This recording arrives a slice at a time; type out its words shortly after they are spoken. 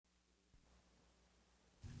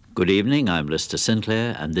Good evening, I'm Lister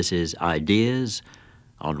Sinclair, and this is Ideas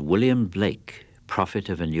on William Blake, Prophet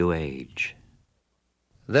of a New Age.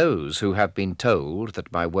 Those who have been told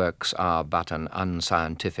that my works are but an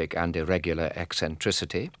unscientific and irregular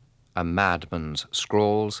eccentricity, a madman's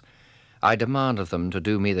scrawls, I demand of them to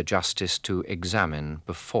do me the justice to examine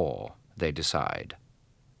before they decide.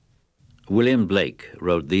 William Blake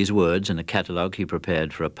wrote these words in a catalogue he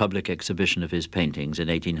prepared for a public exhibition of his paintings in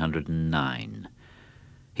 1809.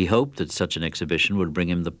 He hoped that such an exhibition would bring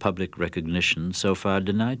him the public recognition so far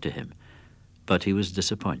denied to him, but he was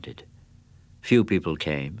disappointed. Few people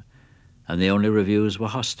came, and the only reviews were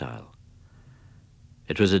hostile.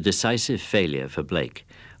 It was a decisive failure for Blake,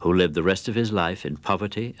 who lived the rest of his life in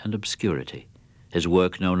poverty and obscurity, his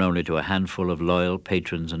work known only to a handful of loyal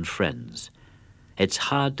patrons and friends. It's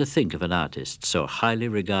hard to think of an artist so highly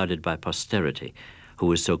regarded by posterity who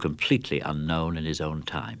was so completely unknown in his own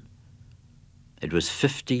time. It was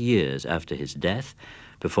 50 years after his death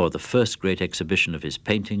before the first great exhibition of his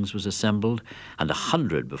paintings was assembled, and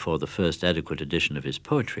 100 before the first adequate edition of his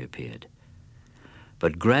poetry appeared.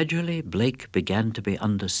 But gradually Blake began to be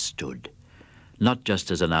understood, not just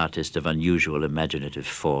as an artist of unusual imaginative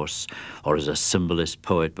force or as a symbolist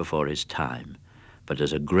poet before his time, but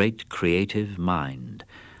as a great creative mind,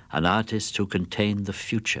 an artist who contained the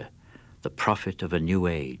future, the prophet of a new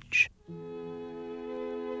age.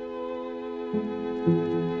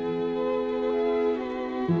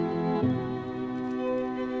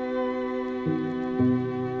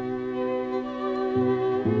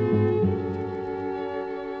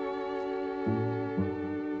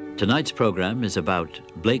 Tonight's program is about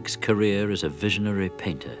Blake's career as a visionary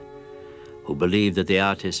painter who believed that the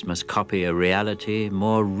artist must copy a reality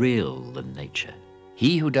more real than nature.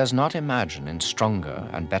 He who does not imagine in stronger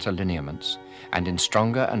and better lineaments, and in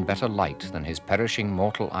stronger and better light than his perishing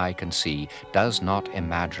mortal eye can see, does not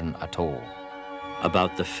imagine at all.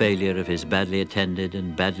 About the failure of his badly attended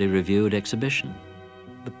and badly reviewed exhibition.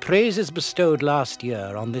 The praises bestowed last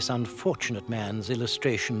year on this unfortunate man's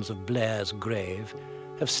illustrations of Blair's grave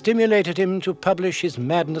have stimulated him to publish his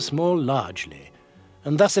madness more largely,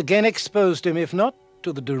 and thus again exposed him, if not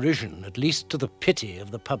to the derision, at least to the pity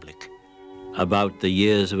of the public. About the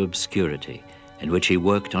years of obscurity in which he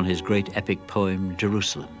worked on his great epic poem,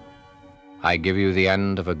 Jerusalem. I give you the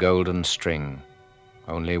end of a golden string,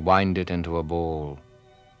 only wind it into a ball.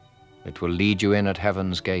 It will lead you in at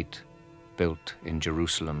heaven's gate, built in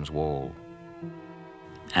Jerusalem's wall.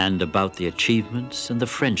 And about the achievements and the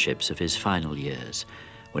friendships of his final years,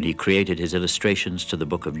 when he created his illustrations to the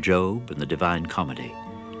Book of Job and the Divine Comedy,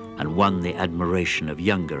 and won the admiration of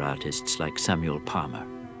younger artists like Samuel Palmer.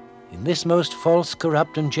 In this most false,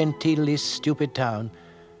 corrupt, and genteelly stupid town,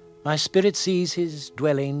 my spirit sees his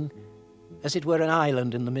dwelling as it were an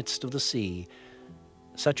island in the midst of the sea,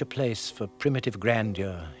 such a place for primitive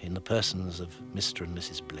grandeur in the persons of Mr. and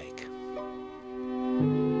Mrs. Blake.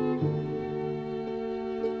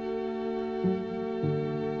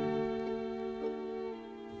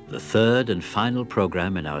 The third and final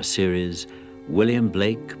program in our series, William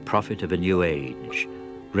Blake, Prophet of a New Age,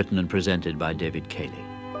 written and presented by David Cayley.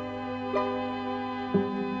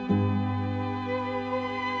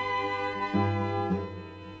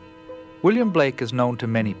 William Blake is known to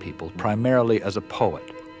many people primarily as a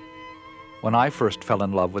poet. When I first fell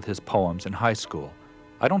in love with his poems in high school,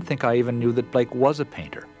 I don't think I even knew that Blake was a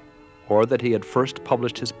painter, or that he had first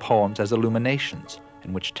published his poems as illuminations,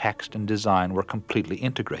 in which text and design were completely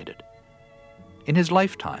integrated. In his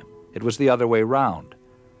lifetime, it was the other way round.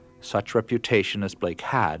 Such reputation as Blake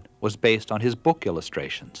had was based on his book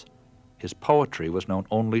illustrations. His poetry was known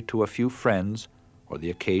only to a few friends or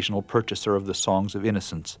the occasional purchaser of the Songs of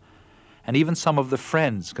Innocence, and even some of the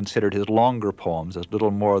friends considered his longer poems as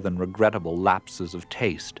little more than regrettable lapses of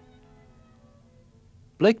taste.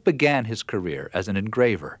 Blake began his career as an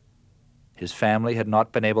engraver. His family had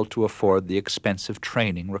not been able to afford the expensive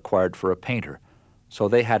training required for a painter, so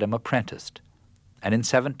they had him apprenticed. And in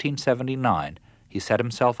 1779, he set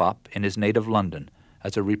himself up in his native London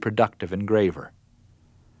as a reproductive engraver.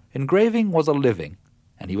 Engraving was a living,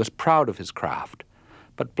 and he was proud of his craft,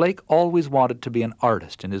 but Blake always wanted to be an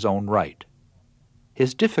artist in his own right.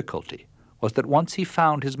 His difficulty was that once he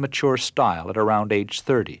found his mature style at around age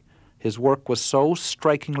 30, his work was so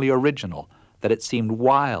strikingly original that it seemed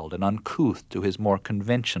wild and uncouth to his more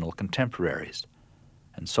conventional contemporaries,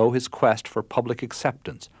 and so his quest for public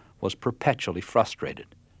acceptance was perpetually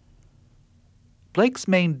frustrated. Blake's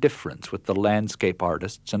main difference with the landscape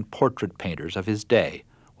artists and portrait painters of his day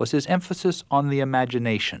was his emphasis on the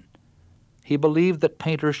imagination. He believed that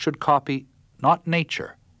painters should copy not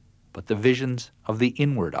nature, but the visions of the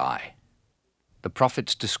inward eye. The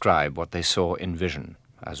prophets describe what they saw in vision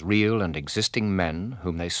as real and existing men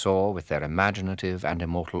whom they saw with their imaginative and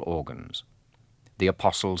immortal organs. The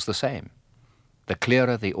apostles the same. The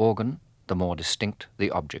clearer the organ, the more distinct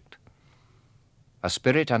the object. A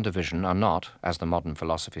spirit and a vision are not, as the modern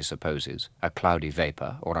philosophy supposes, a cloudy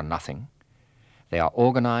vapor or a nothing. They are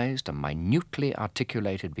organized and minutely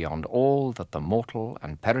articulated beyond all that the mortal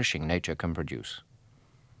and perishing nature can produce.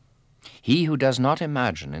 He who does not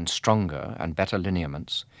imagine in stronger and better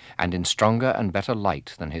lineaments, and in stronger and better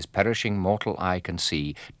light than his perishing mortal eye can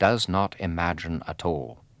see, does not imagine at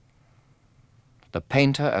all. The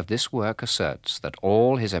painter of this work asserts that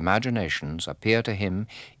all his imaginations appear to him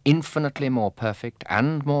infinitely more perfect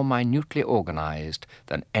and more minutely organized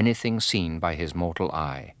than anything seen by his mortal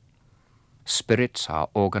eye. Spirits are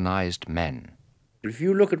organized men. If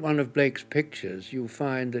you look at one of Blake's pictures, you'll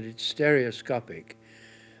find that it's stereoscopic.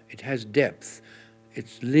 It has depth,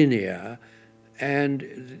 it's linear,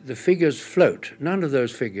 and the figures float. None of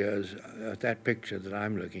those figures, that picture that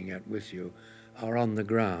I'm looking at with you, are on the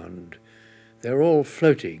ground. They're all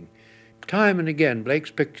floating. Time and again,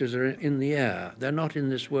 Blake's pictures are in the air. They're not in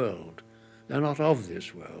this world. They're not of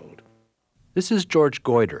this world. This is George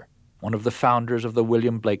Goyder, one of the founders of the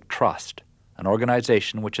William Blake Trust, an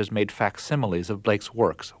organization which has made facsimiles of Blake's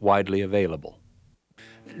works widely available.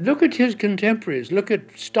 Look at his contemporaries. Look at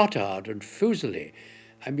Stothard and Fuseli.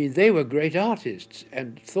 I mean, they were great artists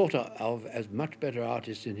and thought of as much better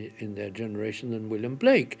artists in their generation than William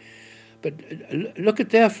Blake. But look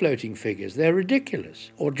at their floating figures. They're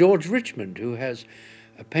ridiculous. Or George Richmond, who has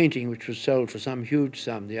a painting which was sold for some huge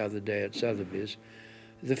sum the other day at Sotheby's.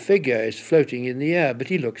 The figure is floating in the air, but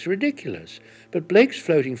he looks ridiculous. But Blake's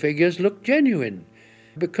floating figures look genuine,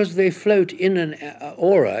 because they float in an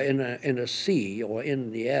aura, in a sea or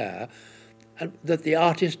in the air, that the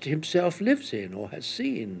artist himself lives in or has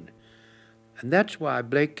seen. And that's why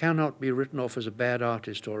Blake cannot be written off as a bad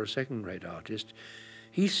artist or a second-rate artist.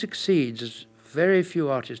 He succeeds, as very few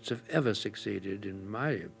artists have ever succeeded, in my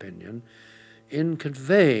opinion, in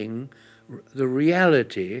conveying the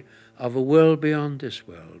reality of a world beyond this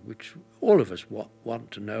world, which all of us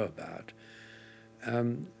want to know about.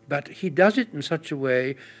 But he does it in such a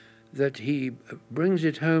way that he brings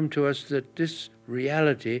it home to us that this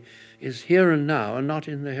reality is here and now and not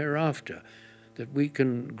in the hereafter, that we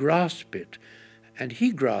can grasp it. And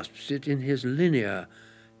he grasps it in his linear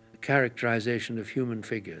characterization of human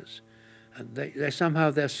figures. And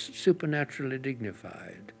they're supernaturally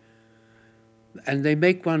dignified. And they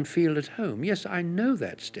make one feel at home. Yes, I know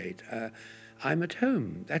that state. I'm at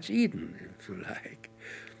home. That's Eden, if you like.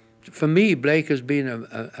 For me, Blake has been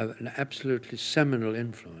an absolutely seminal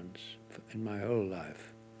influence in my whole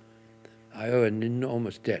life. I owe an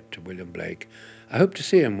enormous debt to William Blake. I hope to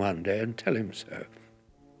see him one day and tell him so.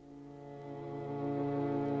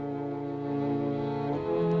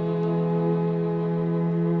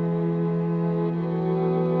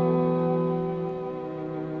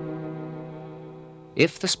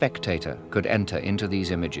 If the spectator could enter into these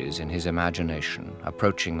images in his imagination,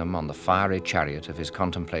 approaching them on the fiery chariot of his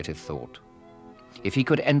contemplative thought, if he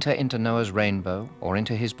could enter into Noah's rainbow or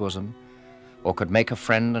into his bosom, or could make a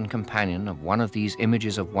friend and companion of one of these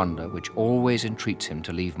images of wonder which always entreats him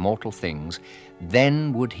to leave mortal things,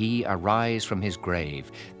 then would he arise from his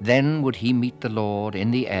grave, then would he meet the Lord in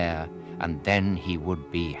the air, and then he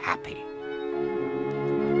would be happy.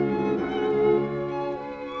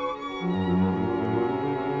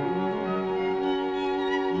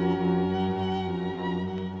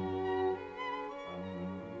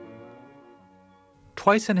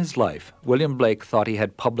 Twice in his life, William Blake thought he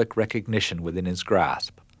had public recognition within his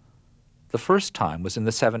grasp. The first time was in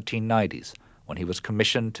the 1790s, when he was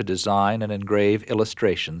commissioned to design and engrave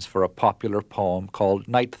illustrations for a popular poem called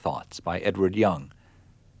Night Thoughts by Edward Young.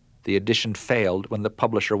 The edition failed when the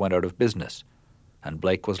publisher went out of business, and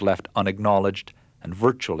Blake was left unacknowledged and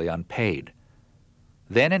virtually unpaid.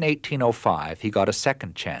 Then in 1805, he got a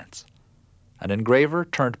second chance. An engraver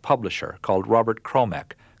turned publisher called Robert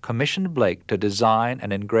Cromek commissioned Blake to design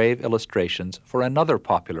and engrave illustrations for another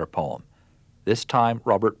popular poem, this time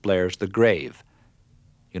Robert Blair's The Grave.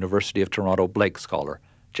 University of Toronto Blake scholar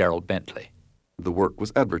Gerald Bentley. The work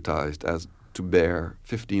was advertised as to bear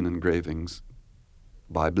 15 engravings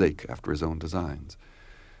by Blake after his own designs.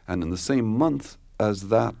 And in the same month as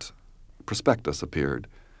that prospectus appeared,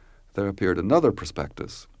 there appeared another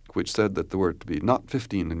prospectus which said that there were to be not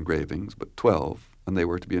 15 engravings but 12, and they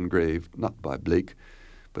were to be engraved not by Blake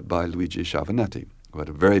but by Luigi Schiavonetti, who had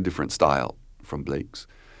a very different style from Blake's.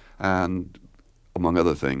 And, among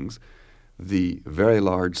other things, the very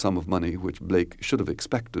large sum of money which Blake should have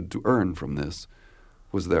expected to earn from this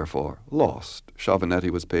was therefore lost. Chauvenetti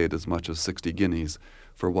was paid as much as 60 guineas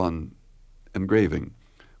for one engraving,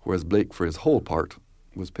 whereas Blake, for his whole part,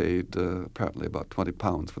 was paid apparently about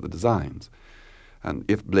 £20 for the designs. And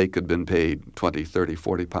if Blake had been paid 20, 30,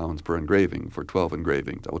 40 pounds per engraving for 12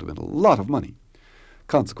 engravings, that would have been a lot of money.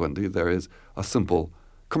 Consequently, there is a simple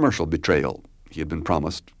commercial betrayal. He had been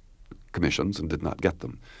promised commissions and did not get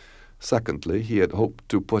them. Secondly, he had hoped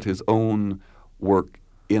to put his own work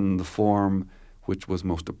in the form which was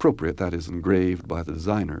most appropriate, that is, engraved by the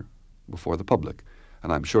designer before the public.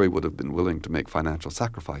 And I'm sure he would have been willing to make financial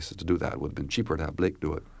sacrifices to do that. It would have been cheaper to have Blake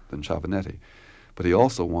do it than Chauvenetti. But he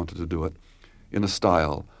also wanted to do it in a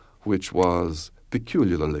style which was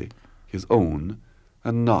peculiarly his own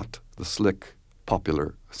and not the slick,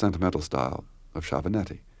 popular, sentimental style of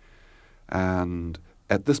Chauvenetti. And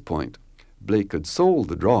at this point, Blake had sold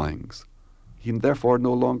the drawings. He therefore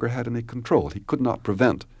no longer had any control. He could not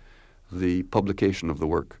prevent the publication of the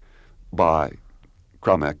work by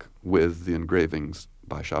Cromek with the engravings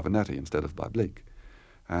by Chauvenetti instead of by Blake.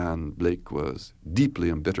 And Blake was deeply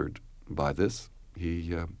embittered by this.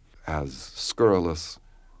 He has scurrilous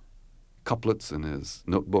couplets in his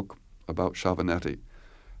notebook about Chauvenetti,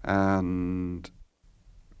 and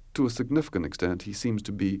to a significant extent he seems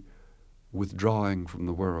to be withdrawing from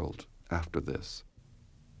the world after this.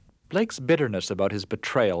 Blake's bitterness about his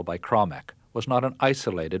betrayal by Cromek was not an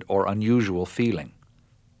isolated or unusual feeling.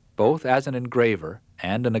 Both as an engraver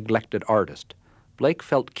and a neglected artist, Blake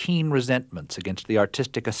felt keen resentments against the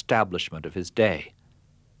artistic establishment of his day.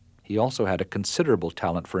 He also had a considerable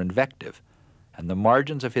talent for invective, and the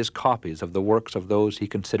margins of his copies of the works of those he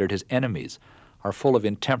considered his enemies are full of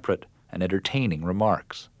intemperate and entertaining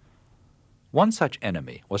remarks. One such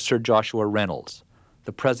enemy was Sir Joshua Reynolds,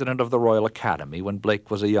 the president of the Royal Academy when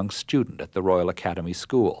Blake was a young student at the Royal Academy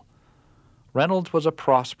School. Reynolds was a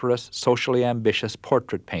prosperous, socially ambitious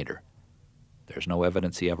portrait painter. There's no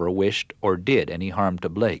evidence he ever wished or did any harm to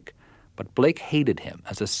Blake, but Blake hated him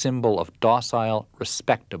as a symbol of docile,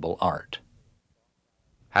 respectable art.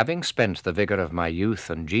 Having spent the vigour of my youth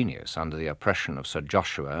and genius under the oppression of Sir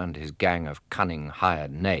Joshua and his gang of cunning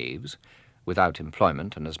hired knaves, without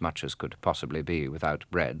employment and as much as could possibly be without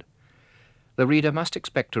bread, the reader must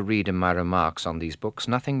expect to read in my remarks on these books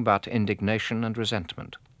nothing but indignation and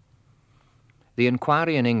resentment. The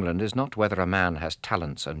inquiry in England is not whether a man has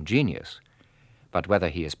talents and genius, but whether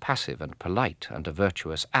he is passive and polite and a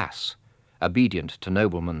virtuous ass, obedient to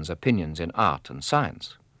noblemen's opinions in art and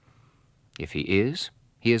science. If he is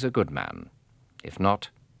a good man. If not,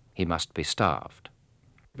 he must be starved.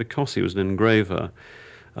 Because he was an engraver,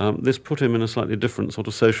 this put him in a slightly different sort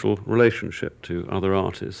of social relationship to other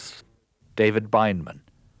artists. David Bindman,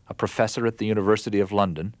 a professor at the University of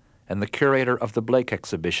London and the curator of the Blake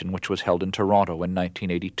exhibition, which was held in Toronto in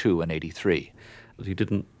 1982 and 83. He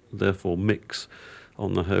didn't, therefore, mix,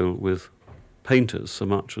 on the whole, with painters so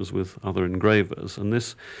much as with other engravers, and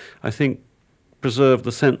this, I think, preserved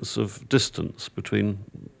the sense of distance between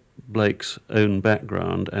Blake's own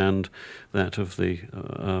background and that of the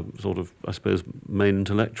sort of, I suppose, main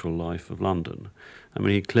intellectual life of London. I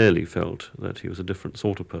mean, he clearly felt that he was a different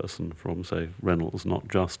sort of person from, say, Reynolds, not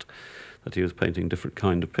just that he was painting different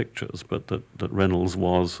kind of pictures, but that Reynolds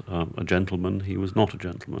was a gentleman, he was not a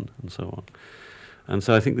gentleman, and so on. And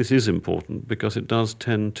so I think this is important because it does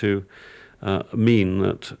tend to mean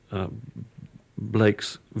that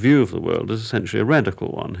Blake's view of the world is essentially a radical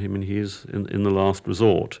one. I mean, he is, in the last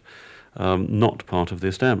resort, not part of the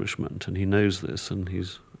establishment, and he knows this, and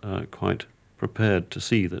he's quite prepared to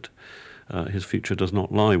see that his future does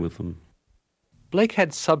not lie with them. Blake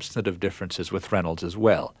had substantive differences with Reynolds as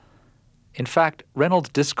well. In fact, Reynolds'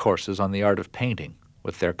 discourses on the art of painting,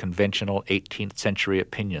 with their conventional 18th century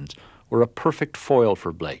opinions, were a perfect foil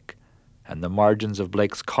for Blake, and the margins of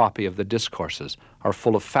Blake's copy of the discourses are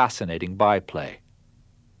full of fascinating byplay.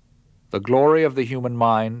 The glory of the human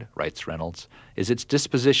mind, writes Reynolds, is its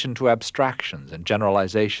disposition to abstractions and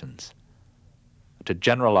generalizations. To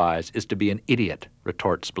generalize is to be an idiot,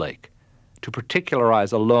 retorts Blake. To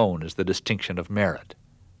particularize alone is the distinction of merit.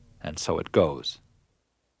 And so it goes.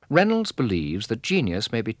 Reynolds believes that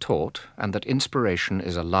genius may be taught and that inspiration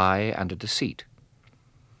is a lie and a deceit.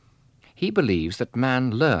 He believes that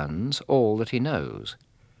man learns all that he knows.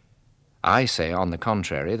 I say, on the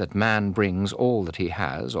contrary, that man brings all that he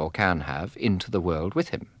has or can have into the world with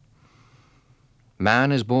him.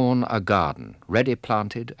 Man is born a garden, ready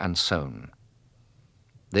planted and sown.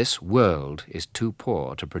 This world is too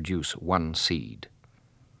poor to produce one seed.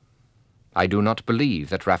 I do not believe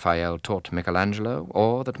that Raphael taught Michelangelo,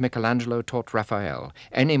 or that Michelangelo taught Raphael,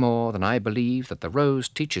 any more than I believe that the rose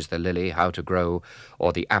teaches the lily how to grow,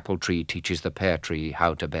 or the apple tree teaches the pear tree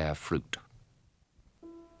how to bear fruit.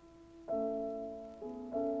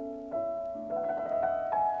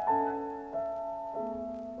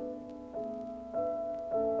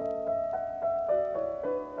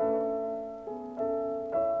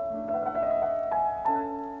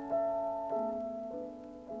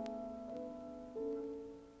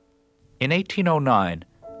 In 1809,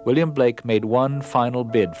 William Blake made one final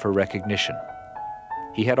bid for recognition.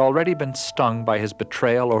 He had already been stung by his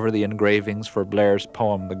betrayal over the engravings for Blair's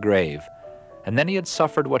poem The Grave, and then he had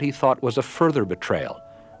suffered what he thought was a further betrayal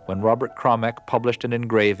when Robert Cromek published an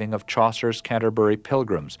engraving of Chaucer's Canterbury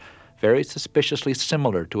Pilgrims, very suspiciously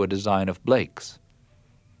similar to a design of Blake's.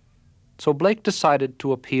 So Blake decided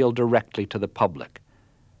to appeal directly to the public.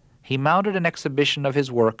 He mounted an exhibition of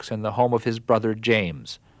his works in the home of his brother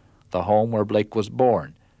James, the home where Blake was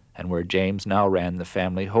born, and where James now ran the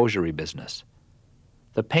family hosiery business.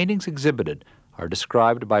 The paintings exhibited are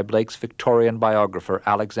described by Blake's Victorian biographer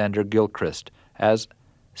Alexander Gilchrist as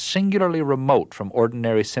singularly remote from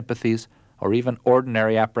ordinary sympathies or even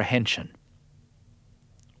ordinary apprehension.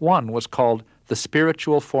 One was called The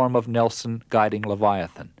Spiritual Form of Nelson Guiding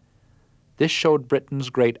Leviathan. This showed Britain's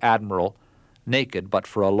great admiral, naked but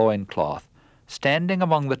for a loincloth, standing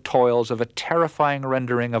among the toils of a terrifying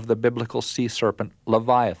rendering of the biblical sea serpent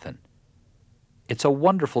Leviathan. It's a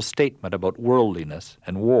wonderful statement about worldliness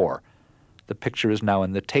and war. The picture is now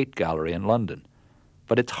in the Tate Gallery in London,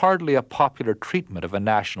 but it's hardly a popular treatment of a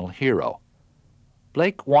national hero.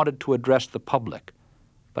 Blake wanted to address the public,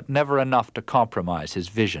 but never enough to compromise his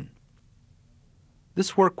vision.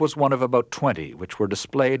 This work was one of about 20 which were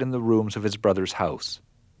displayed in the rooms of his brother's house.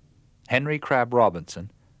 Henry Crabb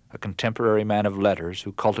Robinson, a contemporary man of letters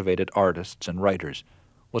who cultivated artists and writers,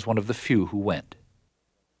 was one of the few who went.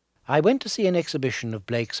 I went to see an exhibition of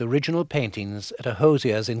Blake's original paintings at a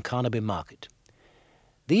hosier's in Carnaby Market.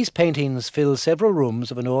 These paintings fill several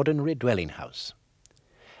rooms of an ordinary dwelling house.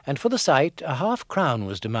 And for the sight, a half-crown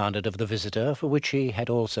was demanded of the visitor, for which he had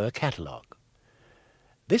also a catalogue.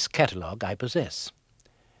 This catalogue I possess,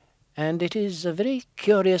 and it is a very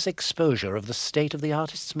curious exposure of the state of the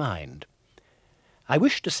artist's mind. I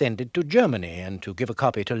wished to send it to Germany and to give a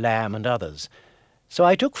copy to Lamb and others. So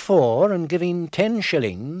I took 4 and giving 10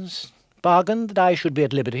 shillings, bargained that I should be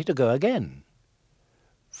at liberty to go again.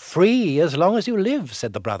 "Free as long as you live,"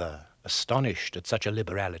 said the brother, astonished at such a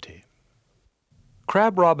liberality.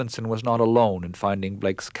 Crabb Robinson was not alone in finding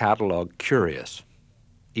Blake's catalogue curious.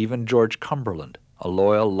 Even George Cumberland, a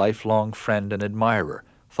loyal, lifelong friend and admirer,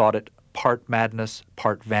 thought it part madness,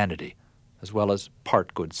 part vanity, as well as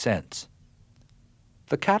part good sense.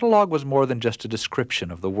 The catalogue was more than just a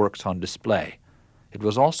description of the works on display. It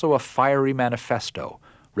was also a fiery manifesto,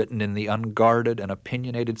 written in the unguarded and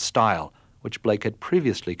opinionated style which Blake had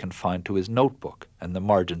previously confined to his notebook and the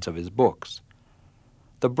margins of his books.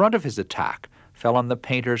 The brunt of his attack fell on the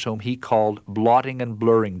painters whom he called blotting and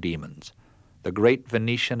blurring demons, the great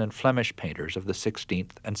Venetian and Flemish painters of the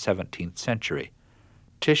 16th and 17th century.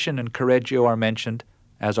 Titian and Correggio are mentioned,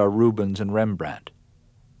 as are Rubens and Rembrandt.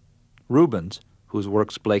 Rubens, whose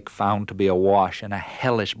works Blake found to be awash in a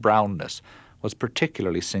hellish brownness, was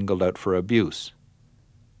particularly singled out for abuse.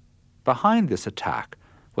 Behind this attack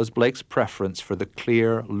was Blake's preference for the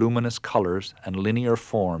clear, luminous colors and linear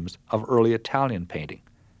forms of early Italian painting,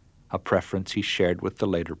 a preference he shared with the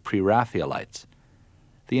later Pre-Raphaelites.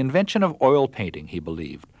 The invention of oil painting, he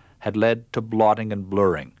believed, had led to blotting and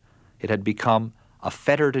blurring. It had become a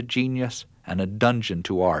fetter to genius and a dungeon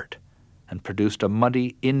to art, and produced a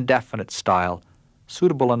muddy, indefinite style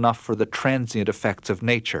suitable enough for the transient effects of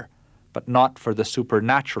nature, but not for the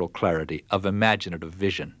supernatural clarity of imaginative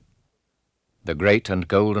vision. The great and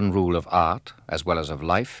golden rule of art, as well as of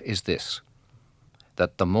life, is this,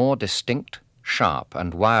 that the more distinct, sharp,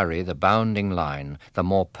 and wiry the bounding line, the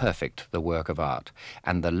more perfect the work of art,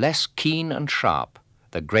 and the less keen and sharp,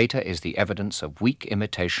 the greater is the evidence of weak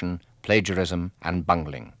imitation, plagiarism, and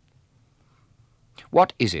bungling.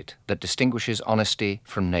 What is it that distinguishes honesty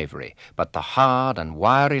from knavery, but the hard and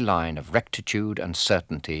wiry line of rectitude and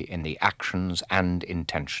certainty in the actions and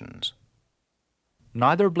intentions?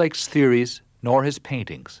 Neither Blake's theories nor his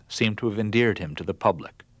paintings seem to have endeared him to the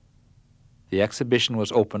public. The exhibition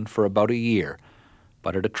was open for about a year,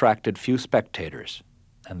 but it attracted few spectators,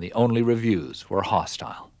 and the only reviews were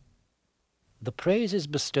hostile. The praises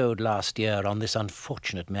bestowed last year on this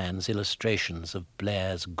unfortunate man's illustrations of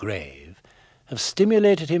Blair's grave have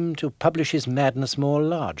stimulated him to publish his madness more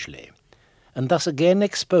largely, and thus again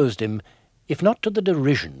exposed him if not to the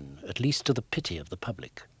derision, at least to the pity of the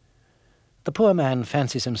public. The poor man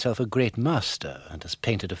fancies himself a great master and has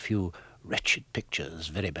painted a few wretched pictures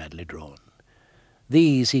very badly drawn.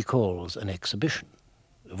 These he calls an exhibition,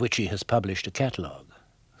 of which he has published a catalogue,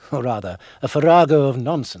 or rather a farrago of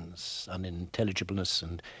nonsense, unintelligibleness,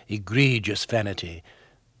 and egregious vanity,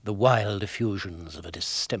 the wild effusions of a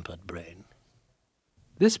distempered brain.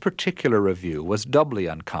 This particular review was doubly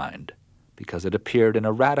unkind, because it appeared in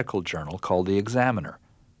a radical journal called The Examiner,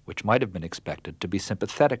 which might have been expected to be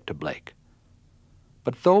sympathetic to Blake.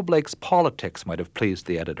 But though Blake's politics might have pleased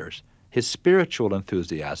the editors, his spiritual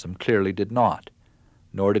enthusiasm clearly did not,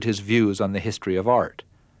 nor did his views on the history of art,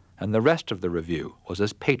 and the rest of the review was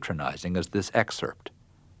as patronizing as this excerpt.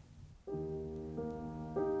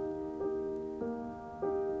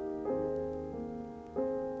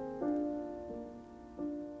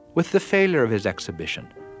 With the failure of his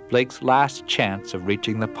exhibition, Blake's last chance of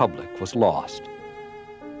reaching the public was lost.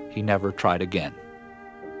 He never tried again.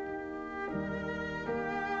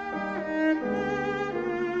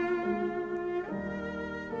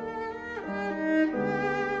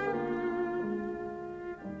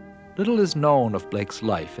 Little is known of Blake's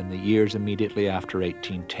life in the years immediately after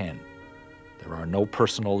 1810. There are no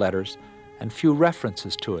personal letters and few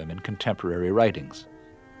references to him in contemporary writings.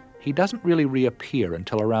 He doesn't really reappear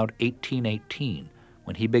until around 1818,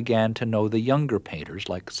 when he began to know the younger painters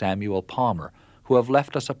like Samuel Palmer, who have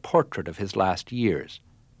left us a portrait of his last years.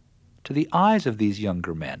 To the eyes of these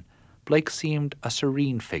younger men, Blake seemed a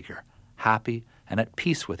serene figure, happy and at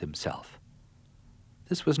peace with himself.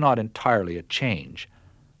 This was not entirely a change.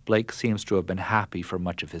 Blake seems to have been happy for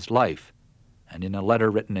much of his life, and in a letter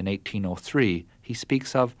written in 1803, he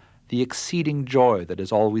speaks of the exceeding joy that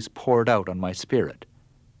is always poured out on my spirit.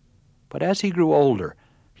 But as he grew older,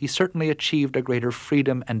 he certainly achieved a greater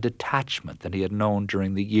freedom and detachment than he had known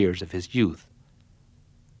during the years of his youth.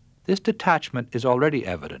 This detachment is already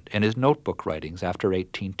evident in his notebook writings after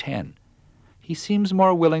 1810. He seems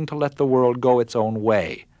more willing to let the world go its own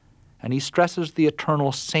way, and he stresses the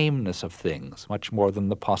eternal sameness of things much more than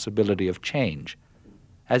the possibility of change,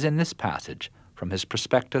 as in this passage from his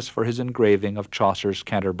prospectus for his engraving of Chaucer's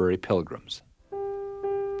Canterbury Pilgrims.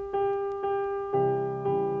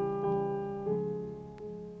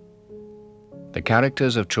 The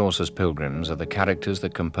characters of Chaucer's Pilgrims are the characters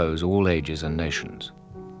that compose all ages and nations.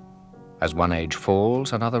 As one age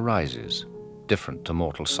falls, another rises, different to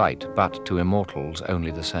mortal sight, but to immortals only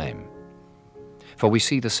the same. For we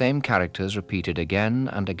see the same characters repeated again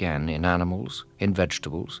and again in animals, in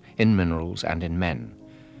vegetables, in minerals, and in men.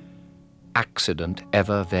 Accident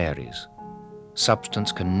ever varies.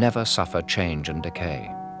 Substance can never suffer change and decay.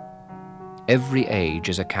 Every age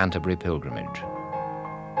is a Canterbury pilgrimage.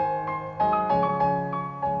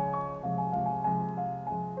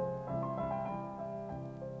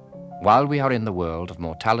 While we are in the world of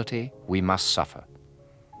mortality, we must suffer.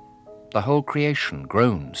 The whole creation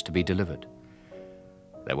groans to be delivered.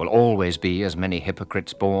 There will always be as many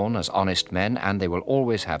hypocrites born as honest men, and they will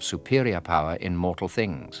always have superior power in mortal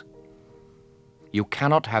things. You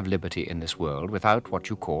cannot have liberty in this world without what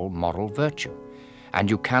you call moral virtue, and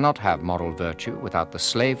you cannot have moral virtue without the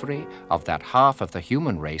slavery of that half of the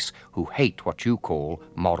human race who hate what you call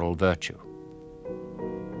moral virtue.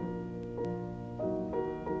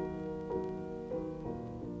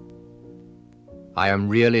 I am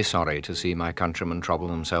really sorry to see my countrymen trouble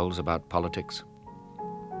themselves about politics.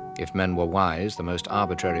 If men were wise, the most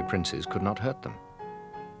arbitrary princes could not hurt them.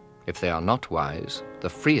 If they are not wise, the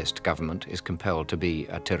freest government is compelled to be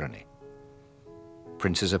a tyranny.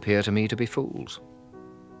 Princes appear to me to be fools.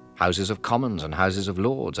 Houses of Commons and Houses of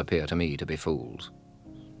Lords appear to me to be fools.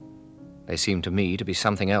 They seem to me to be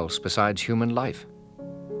something else besides human life.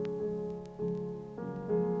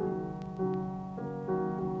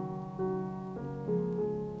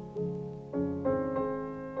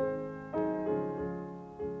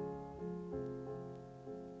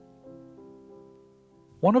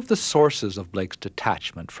 One of the sources of Blake's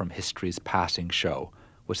detachment from history's passing show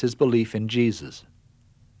was his belief in Jesus.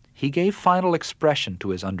 He gave final expression to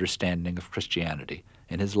his understanding of Christianity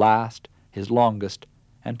in his last, his longest,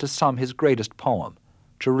 and to some his greatest poem,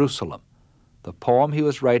 Jerusalem, the poem he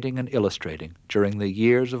was writing and illustrating during the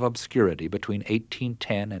years of obscurity between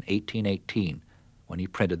 1810 and 1818, when he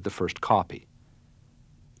printed the first copy.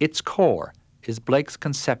 Its core is Blake's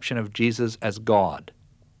conception of Jesus as God.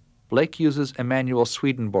 Blake uses Emanuel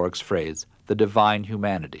Swedenborg's phrase, the divine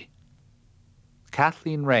humanity.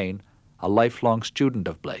 Kathleen Raine, a lifelong student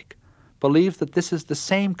of Blake, believes that this is the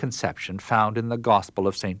same conception found in the Gospel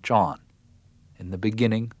of St. John. In the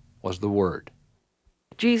beginning was the Word.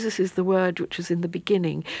 Jesus is the Word which was in the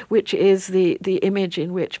beginning, which is the image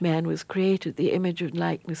in which man was created, the image and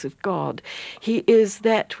likeness of God. He is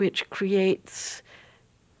that which creates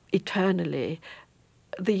eternally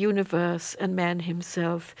the universe and man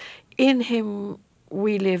himself. In him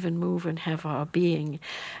we live and move and have our being.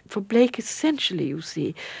 For Blake, essentially, you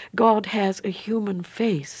see, God has a human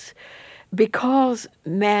face. Because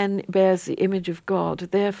man bears the image of God,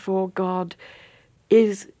 therefore God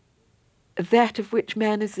is that of which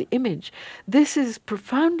man is the image. This is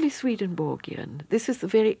profoundly Swedenborgian. This is the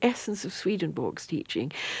very essence of Swedenborg's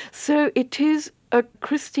teaching. So it is a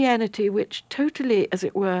Christianity which totally, as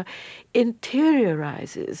it were,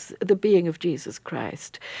 interiorizes the being of Jesus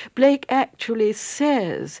Christ. Blake actually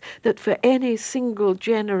says that for any single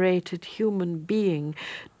generated human being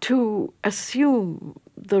to assume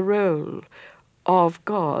the role of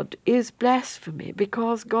God is blasphemy,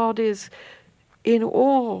 because God is in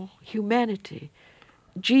all humanity.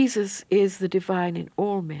 Jesus is the divine in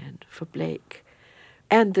all men for Blake.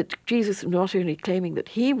 And that Jesus not only claiming that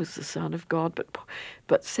he was the Son of God,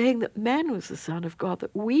 but saying that man was the Son of God, that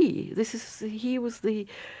he was the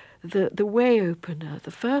way opener,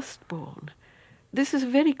 the firstborn. This is a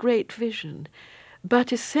very great vision.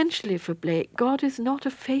 But essentially for Blake, God is not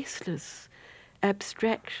a faceless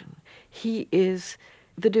abstraction. He is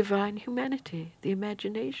the divine humanity, the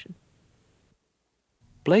imagination.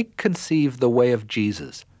 Blake conceived the way of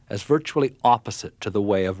Jesus as virtually opposite to the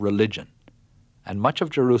way of religion, and much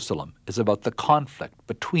of Jerusalem is about the conflict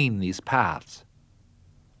between these paths.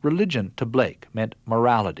 Religion to Blake meant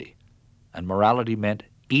morality, and morality meant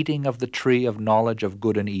eating of the tree of knowledge of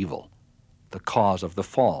good and evil, the cause of the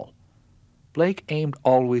fall. Blake aimed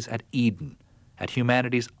always at Eden, at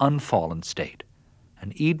humanity's unfallen state,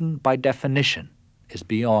 and Eden, by definition, is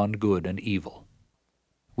beyond good and evil.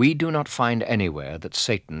 We do not find anywhere that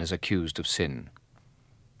Satan is accused of sin.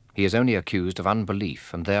 He is only accused of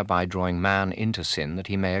unbelief, and thereby drawing man into sin that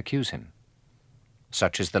he may accuse him.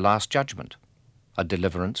 Such is the Last Judgment, a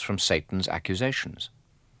deliverance from Satan's accusations.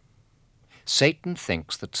 Satan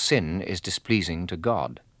thinks that sin is displeasing to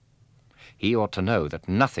God. He ought to know that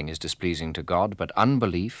nothing is displeasing to God but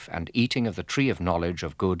unbelief and eating of the tree of knowledge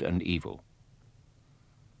of good and evil.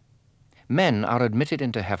 Men are admitted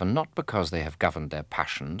into heaven not because they have governed their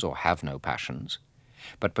passions or have no passions,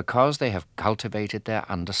 but because they have cultivated their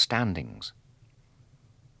understandings.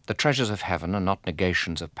 The treasures of heaven are not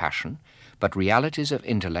negations of passion, but realities of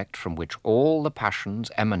intellect from which all the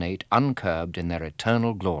passions emanate uncurbed in their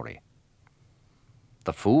eternal glory.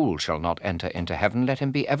 The fool shall not enter into heaven, let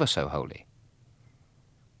him be ever so holy.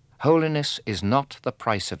 Holiness is not the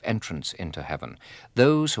price of entrance into heaven.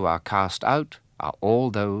 Those who are cast out are all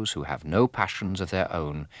those who have no passions of their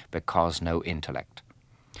own because no intellect,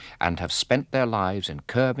 and have spent their lives in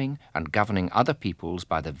curbing and governing other peoples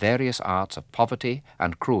by the various arts of poverty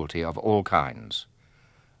and cruelty of all kinds.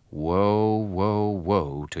 Woe, woe,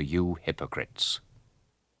 woe to you hypocrites!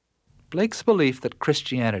 Blake's belief that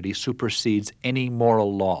Christianity supersedes any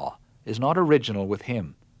moral law is not original with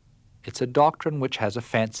him. It's a doctrine which has a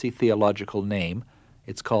fancy theological name.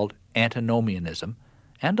 It's called antinomianism,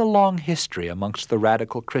 and a long history amongst the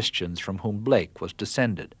radical Christians from whom Blake was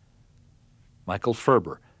descended. Michael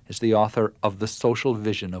Ferber is the author of The Social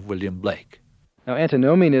Vision of William Blake. Now,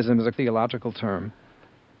 antinomianism is a theological term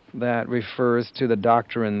that refers to the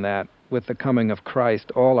doctrine that with the coming of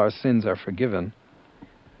Christ, all our sins are forgiven,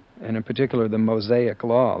 and in particular the Mosaic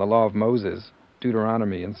law, the law of Moses,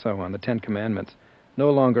 Deuteronomy, and so on, the Ten Commandments,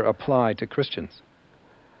 no longer apply to Christians.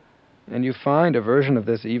 And you find a version of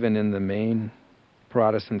this even in the main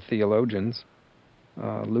Protestant theologians,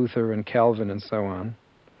 Luther and Calvin and so on,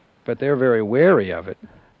 but they're very wary of it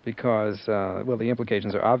because, well, the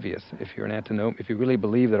implications are obvious. If you're if you really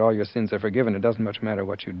believe that all your sins are forgiven, it doesn't much matter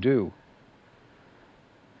what you do.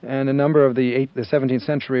 And a number of the 17th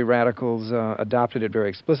century radicals adopted it very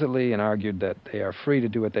explicitly and argued that they are free to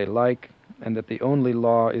do what they like, and that the only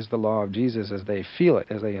law is the law of Jesus as they feel it,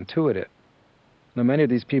 as they intuit it. Now, many of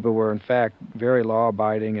these people were, in fact, very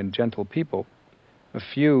law-abiding and gentle people. A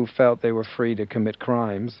few felt they were free to commit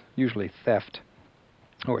crimes, usually theft,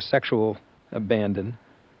 or sexual abandon,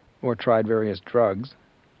 or tried various drugs.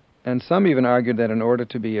 And some even argued that in order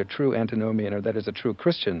to be a true antinomian, or that is a true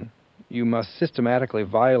Christian, you must systematically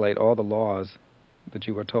violate all the laws that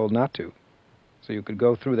you were told not to. So you could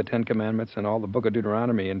go through the Ten Commandments and all the book of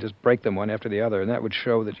Deuteronomy and just break them one after the other, and that would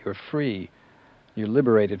show that you're free, you're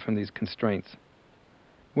liberated from these constraints.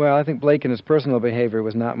 Well, I think Blake in his personal behavior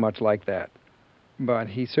was not much like that. But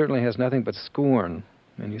he certainly has nothing but scorn,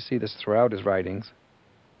 and you see this throughout his writings,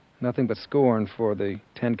 nothing but scorn for the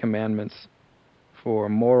Ten Commandments, for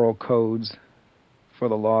moral codes, for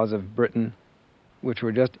the laws of Britain, which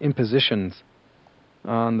were just impositions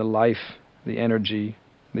on the life, the energy,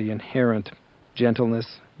 the inherent gentleness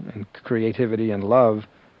and creativity and love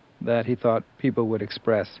that he thought people would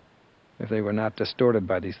express if they were not distorted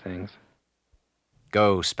by these things.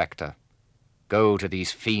 Go, Spectre. Go to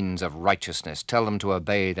these fiends of righteousness. Tell them to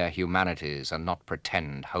obey their humanities and not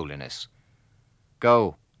pretend holiness.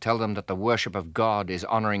 Go, tell them that the worship of God is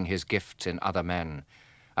honoring his gifts in other men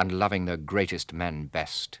and loving the greatest men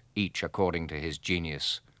best, each according to his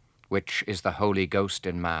genius, which is the Holy Ghost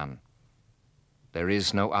in man. There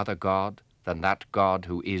is no other God than that God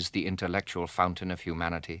who is the intellectual fountain of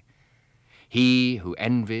humanity. He who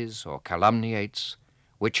envies or calumniates,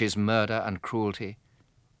 which is murder and cruelty,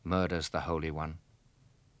 murders the Holy One.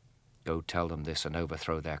 Go tell them this and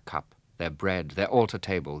overthrow their cup, their bread, their altar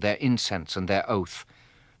table, their incense and their oath,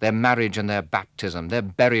 their marriage and their baptism, their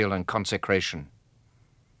burial and consecration.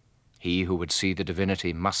 He who would see the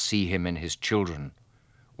divinity must see him in his children,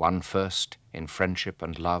 one first in friendship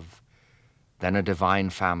and love, then a divine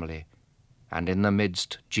family, and in the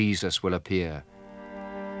midst Jesus will appear.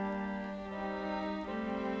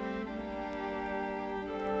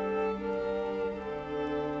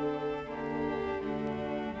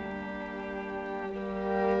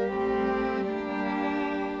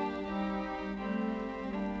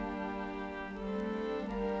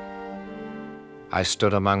 I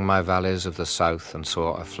stood among my valleys of the south and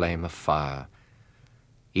saw a flame of fire,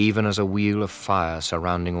 even as a wheel of fire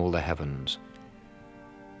surrounding all the heavens.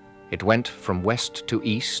 It went from west to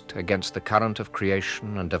east against the current of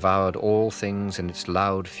creation and devoured all things in its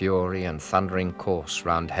loud fury and thundering course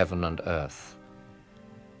round heaven and earth.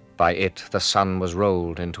 By it the sun was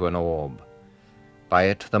rolled into an orb. By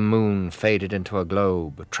it the moon faded into a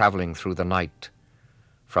globe, travelling through the night.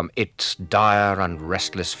 From its dire and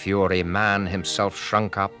restless fury, man himself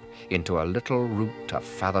shrunk up into a little root a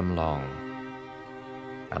fathom long.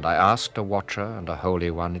 And I asked a watcher and a holy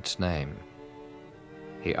one its name.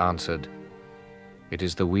 He answered, "It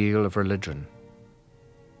is the wheel of religion."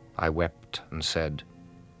 I wept and said,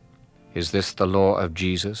 "Is this the law of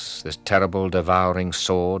Jesus, this terrible devouring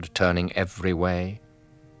sword turning every way?"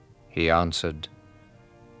 He answered,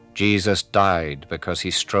 "Jesus died because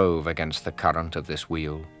he strove against the current of this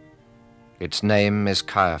wheel. Its name is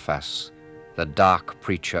Caiaphas, the dark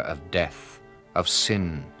preacher of death, of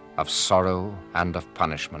sin, of sorrow, and of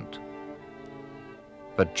punishment.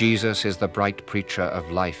 But Jesus is the bright preacher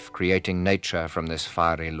of life, creating nature from this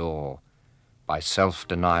fiery law, by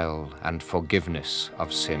self-denial and forgiveness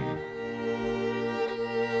of sin."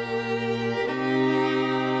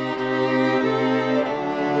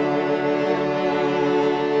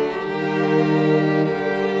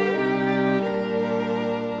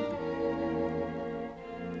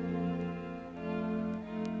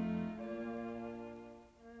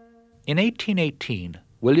 In 1818,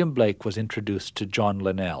 William Blake was introduced to John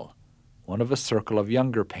Linnell, one of a circle of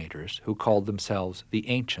younger painters who called themselves the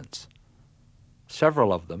Ancients.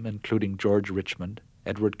 Several of them, including George Richmond,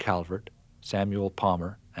 Edward Calvert, Samuel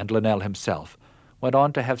Palmer, and Linnell himself, went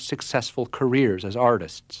on to have successful careers as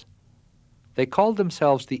artists. They called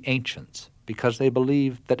themselves the Ancients because they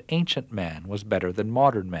believed that ancient man was better than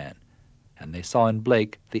modern man, and they saw in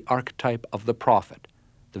Blake the archetype of the prophet,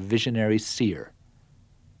 the visionary seer.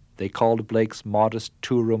 They called Blake's modest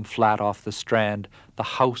two-room flat off the Strand the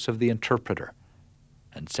house of the interpreter,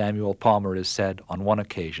 and Samuel Palmer is said, on one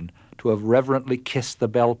occasion, to have reverently kissed the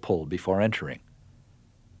bell-pull before entering.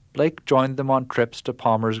 Blake joined them on trips to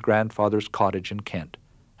Palmer's grandfather's cottage in Kent,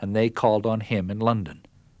 and they called on him in London.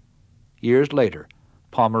 Years later,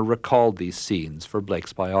 Palmer recalled these scenes for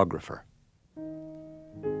Blake's biographer.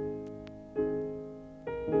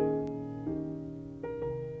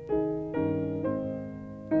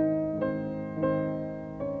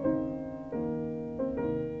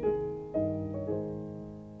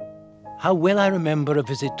 How well I remember a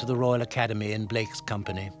visit to the Royal Academy in Blake's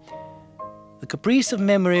company. The caprice of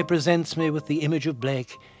memory presents me with the image of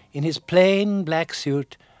Blake in his plain black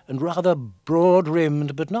suit and rather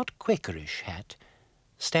broad-rimmed but not Quakerish hat,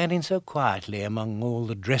 standing so quietly among all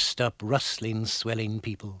the dressed-up, rustling, swelling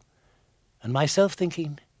people, and myself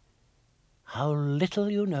thinking, how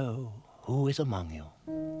little you know who is among you.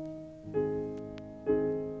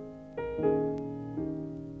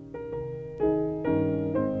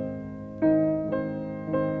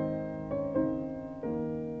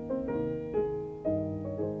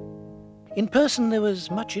 In person there was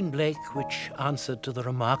much in Blake which answered to the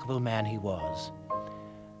remarkable man he was.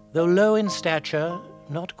 Though low in stature,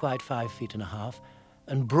 not quite 5 feet and a half,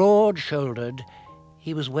 and broad-shouldered,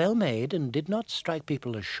 he was well made and did not strike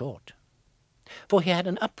people as short. for he had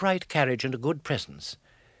an upright carriage and a good presence.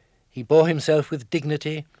 He bore himself with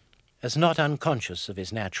dignity, as not unconscious of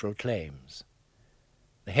his natural claims.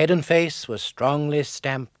 The head and face were strongly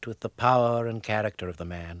stamped with the power and character of the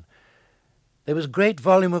man. There was great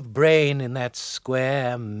volume of brain in that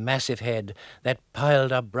square, massive head, that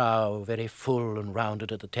piled-up brow, very full and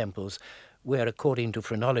rounded at the temples, where, according to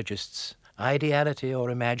phrenologists, ideality or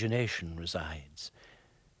imagination resides.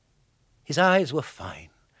 His eyes were fine.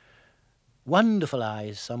 Wonderful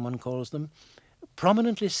eyes, someone calls them,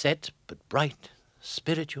 prominently set, but bright,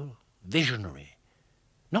 spiritual, visionary,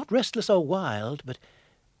 not restless or wild, but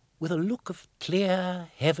with a look of clear,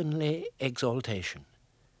 heavenly exaltation.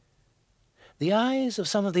 The eyes of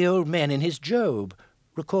some of the old men in his Job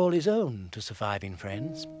recall his own to surviving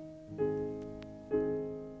friends.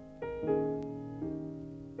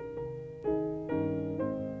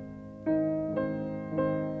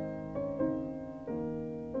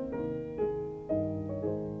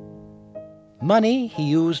 Money he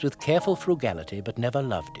used with careful frugality, but never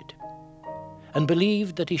loved it, and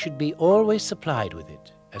believed that he should be always supplied with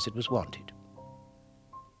it as it was wanted.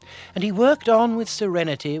 And he worked on with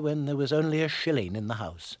serenity when there was only a shilling in the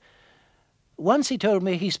house. Once he told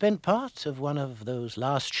me he spent part of one of those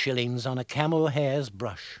last shillings on a camel hair's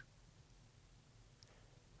brush.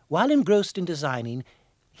 While engrossed in designing,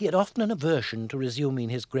 he had often an aversion to resuming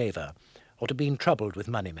his graver or to being troubled with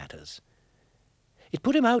money matters. It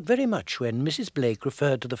put him out very much when Mrs. Blake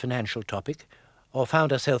referred to the financial topic or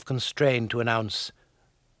found herself constrained to announce,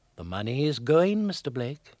 "The money is going, Mr.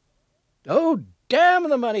 Blake." "Oh, damn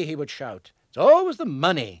the money," he would shout. "It's always the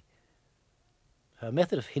money." Her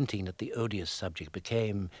method of hinting at the odious subject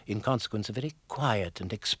became, in consequence, a very quiet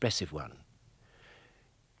and expressive one.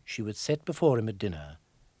 She would set before him at dinner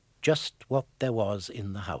just what there was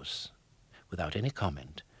in the house, without any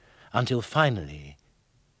comment, until finally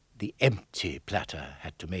the empty platter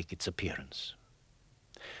had to make its appearance.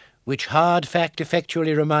 Which hard fact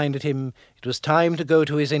effectually reminded him it was time to go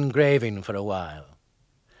to his engraving for a while.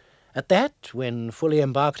 At that, when fully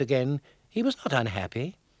embarked again, he was not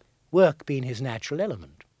unhappy, work being his natural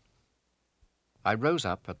element. I rose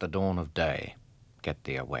up at the dawn of day. Get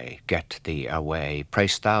thee away, get thee away.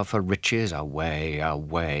 Pray'st thou for riches? Away,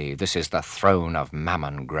 away. This is the throne of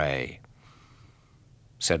Mammon grey.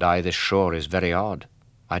 Said I, this shore is very odd.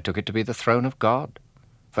 I took it to be the throne of God.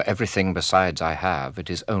 For everything besides I have, it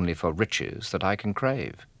is only for riches that I can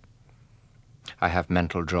crave. I have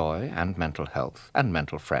mental joy and mental health, and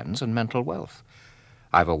mental friends and mental wealth.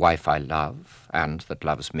 I've a wife I love, and that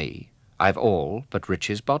loves me. I've all but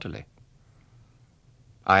riches bodily.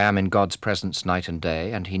 I am in God's presence night and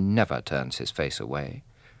day, and he never turns his face away.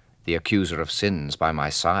 The accuser of sins by my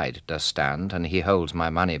side does stand, and he holds my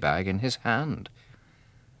money bag in his hand.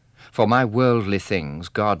 For my worldly things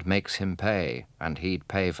God makes him pay, and he'd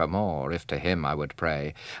pay for more if to him I would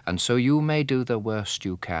pray. And so you may do the worst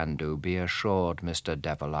you can do. Be assured, Mr.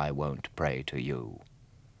 Devil, I won't pray to you.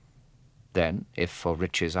 Then, if for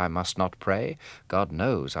riches I must not pray, God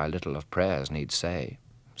knows I little of prayers need say.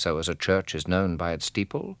 So as a church is known by its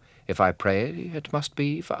steeple, if I pray, it must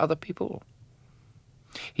be for other people.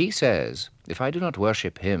 He says, if I do not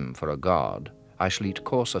worship him for a god, I shall eat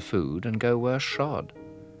coarser food and go worse shod.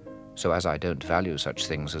 So as I don't value such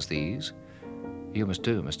things as these, you must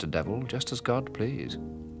do, Mr. Devil, just as God please.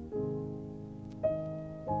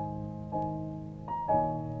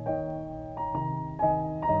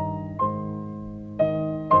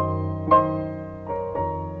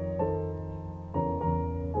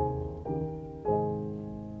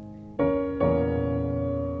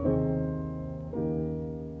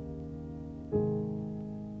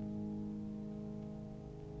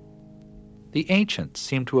 The ancients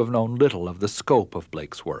seem to have known little of the scope of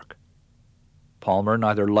Blake's work. Palmer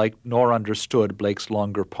neither liked nor understood Blake's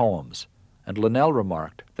longer poems, and Linnell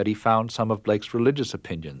remarked that he found some of Blake's religious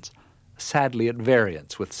opinions sadly at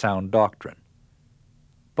variance with sound doctrine.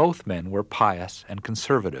 Both men were pious and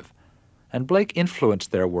conservative, and Blake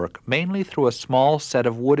influenced their work mainly through a small set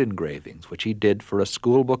of wood engravings which he did for a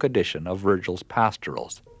schoolbook edition of Virgil's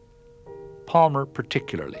Pastorals. Palmer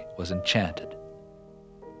particularly was enchanted.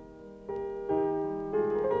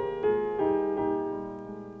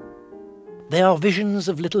 They are visions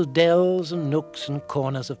of little dells and nooks and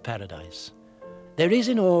corners of paradise. There is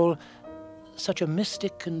in all such a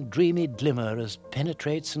mystic and dreamy glimmer as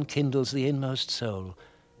penetrates and kindles the inmost soul,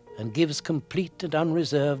 and gives complete and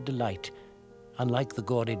unreserved delight, unlike the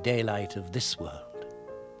gaudy daylight of this world.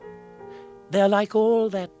 They are like all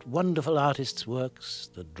that wonderful artist's works,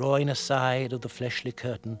 the drawing aside of the fleshly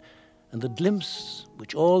curtain, and the glimpse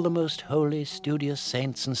which all the most holy, studious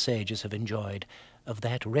saints and sages have enjoyed of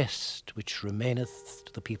that rest which remaineth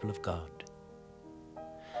to the people of God.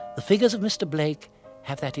 The figures of Mr. Blake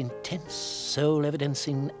have that intense,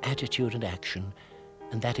 soul-evidencing attitude and action,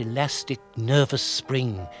 and that elastic, nervous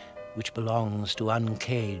spring which belongs to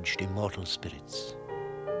uncaged, immortal spirits.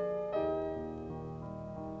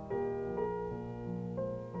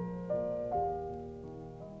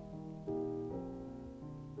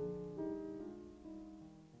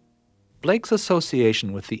 Blake's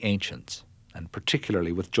association with the ancients, and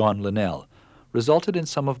particularly with John Linnell, resulted in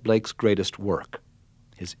some of Blake's greatest work.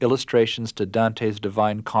 His illustrations to Dante's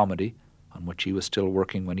Divine Comedy, on which he was still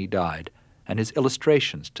working when he died, and his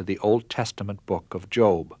illustrations to the Old Testament book of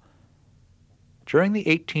Job. During the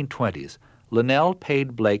 1820s, Linnell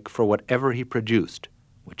paid Blake for whatever he produced,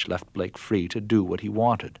 which left Blake free to do what he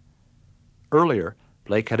wanted. Earlier,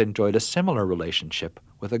 Blake had enjoyed a similar relationship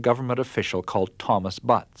with a government official called Thomas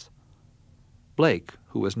Butts. Blake,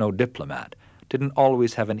 who was no diplomat, didn't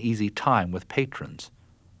always have an easy time with patrons.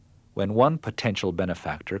 When one potential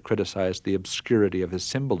benefactor criticized the obscurity of his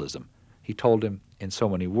symbolism, he told him, in so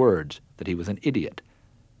many words, that he was an idiot.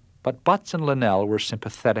 But Butts and Linnell were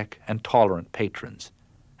sympathetic and tolerant patrons,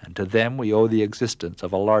 and to them we owe the existence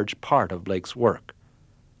of a large part of Blake's work.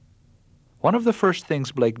 One of the first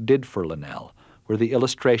things Blake did for Linnell were the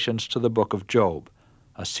illustrations to the Book of Job,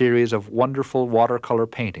 a series of wonderful watercolor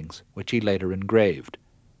paintings which he later engraved.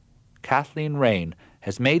 Kathleen Raine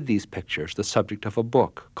has made these pictures the subject of a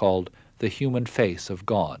book called The Human Face of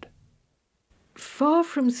God. Far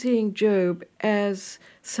from seeing Job, as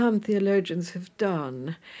some theologians have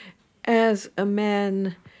done, as a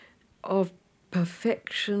man of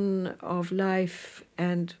perfection of life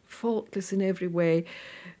and faultless in every way,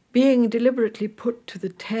 being deliberately put to the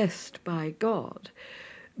test by God,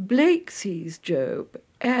 Blake sees Job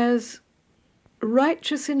as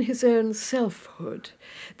righteous in his own selfhood.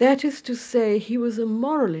 That is to say, he was a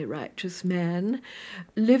morally righteous man,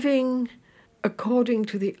 living according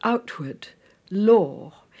to the outward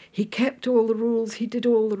law. He kept all the rules, he did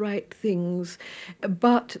all the right things.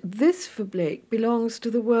 But this, for Blake, belongs to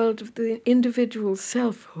the world of the individual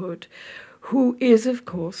selfhood, who is, of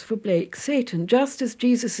course, for Blake, Satan. Just as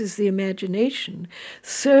Jesus is the imagination,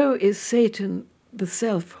 so is Satan the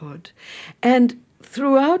selfhood. And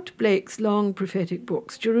throughout Blake's long prophetic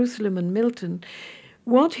books, Jerusalem and Milton,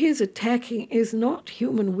 what he is attacking is not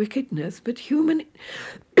human wickedness, but human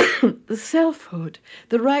the selfhood,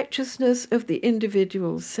 the righteousness of the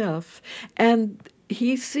individual self. And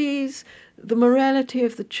he sees the morality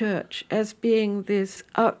of the church as being this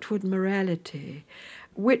outward morality,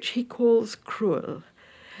 which he calls cruel.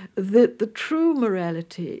 That the true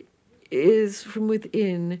morality is from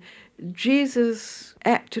within. Jesus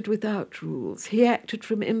acted without rules. He acted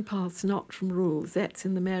from impulse, not from rules. That's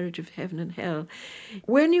in the marriage of heaven and hell.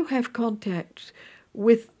 When you have contact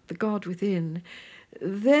with the God within,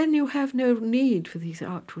 then you have no need for these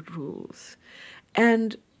outward rules.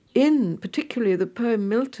 And in particularly the poem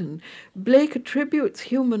Milton, Blake attributes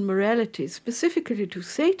human morality specifically to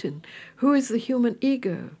Satan, who is the human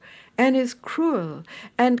ego, and is cruel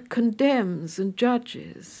and condemns and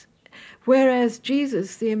judges. Whereas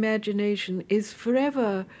Jesus, the imagination, is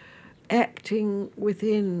forever acting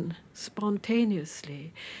within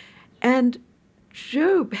spontaneously. And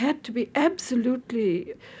Job had to be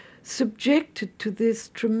absolutely subjected to this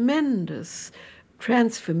tremendous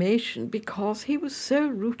transformation because he was so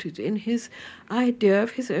rooted in his idea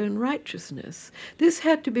of his own righteousness. This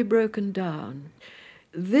had to be broken down.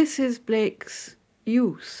 This is Blake's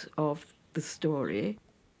use of the story.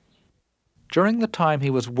 During the time he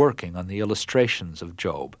was working on the illustrations of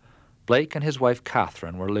Job, Blake and his wife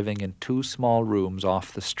Catherine were living in 2 small rooms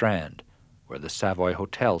off the Strand, where the Savoy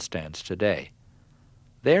Hotel stands today.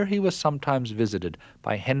 There he was sometimes visited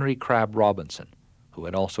by Henry Crabb Robinson, who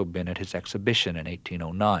had also been at his exhibition in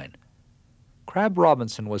 1809. Crabb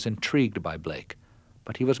Robinson was intrigued by Blake,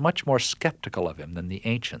 but he was much more skeptical of him than the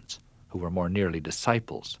ancients, who were more nearly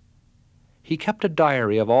disciples. He kept a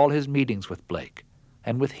diary of all his meetings with Blake,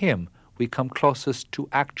 and with him we come closest to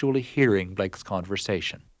actually hearing Blake's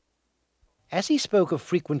conversation. As he spoke of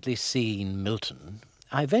frequently seeing Milton,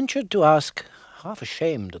 I ventured to ask, half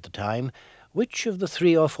ashamed at the time, which of the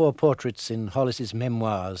 3 or 4 portraits in Hollis's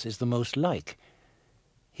memoirs is the most like.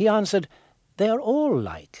 He answered, they are all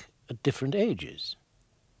like, at different ages.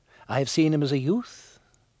 I have seen him as a youth,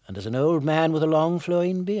 and as an old man with a long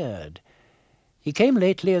flowing beard. He came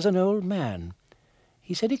lately as an old man.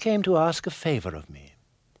 He said he came to ask a favour of me.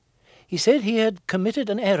 He said he had committed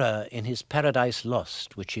an error in his Paradise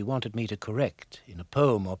Lost, which he wanted me to correct in a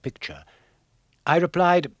poem or picture. I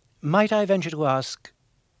replied, might I venture to ask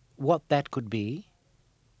what that could be?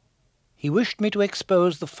 He wished me to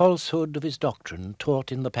expose the falsehood of his doctrine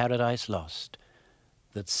taught in the Paradise Lost,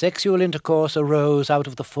 that sexual intercourse arose out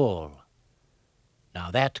of the fall.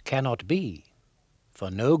 Now that cannot be,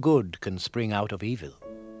 for no good can spring out of evil.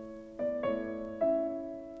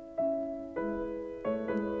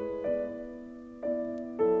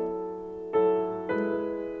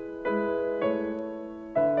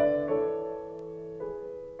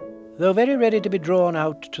 Though very ready to be drawn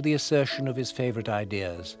out to the assertion of his favourite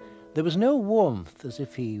ideas, there was no warmth as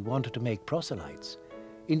if he wanted to make proselytes.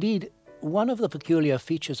 Indeed, one of the peculiar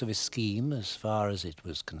features of his scheme, as far as it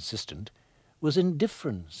was consistent, was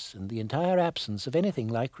indifference and the entire absence of anything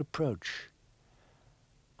like reproach.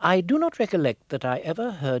 I do not recollect that I ever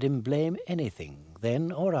heard him blame anything,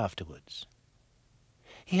 then or afterwards.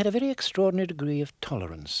 He had a very extraordinary degree of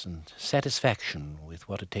tolerance and satisfaction with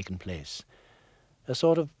what had taken place, a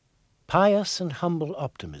sort of pious and humble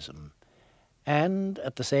optimism, and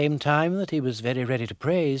at the same time that he was very ready to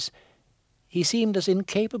praise, he seemed as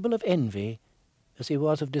incapable of envy as he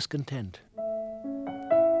was of discontent.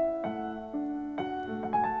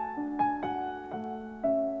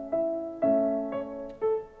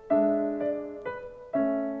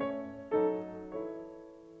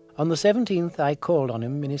 On the 17th I called on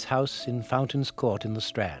him in his house in Fountains Court in the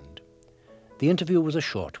Strand. The interview was a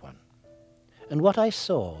short one, and what I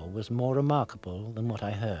saw was more remarkable than what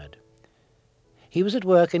I heard. He was at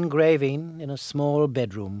work engraving in a small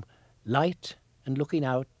bedroom, light and looking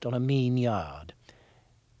out on a mean yard.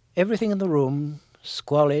 Everything in the room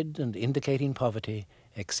squalid and indicating poverty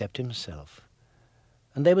except himself.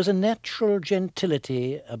 And there was a natural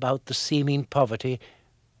gentility about the seeming poverty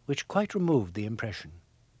which quite removed the impression.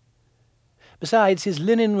 Besides, his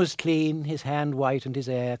linen was clean, his hand white, and his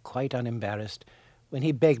air quite unembarrassed when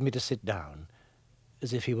he begged me to sit down,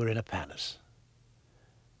 as if he were in a palace.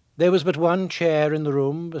 There was but one chair in the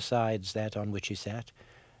room besides that on which he sat.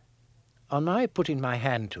 On my putting my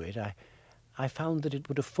hand to it, I found that it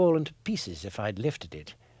would have fallen to pieces if I'd lifted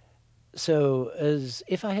it. So, as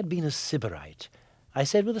if I had been a sybarite, I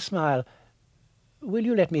said with a smile, "Will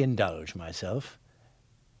you let me indulge myself?"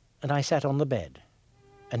 And I sat on the bed,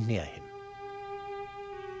 and near him.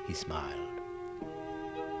 He smiled.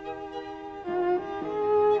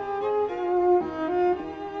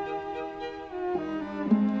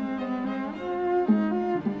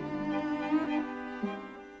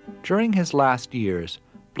 During his last years,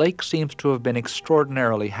 Blake seems to have been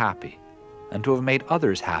extraordinarily happy, and to have made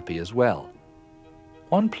others happy as well.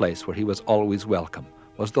 One place where he was always welcome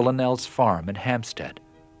was the Linnells' farm in Hampstead,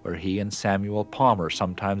 where he and Samuel Palmer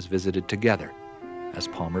sometimes visited together, as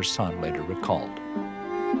Palmer's son later recalled.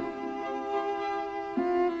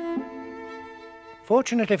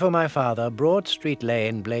 Fortunately for my father, Broad Street lay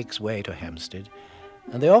in Blake's way to Hampstead,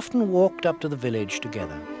 and they often walked up to the village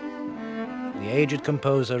together. The aged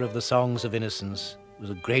composer of the Songs of Innocence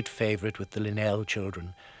was a great favourite with the Linnell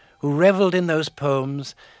children, who revelled in those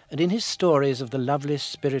poems and in his stories of the lovely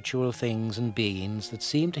spiritual things and beings that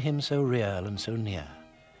seemed to him so real and so near.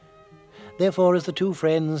 Therefore, as the two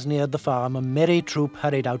friends neared the farm, a merry troop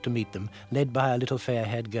hurried out to meet them, led by a little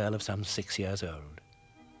fair-haired girl of some 6 years old.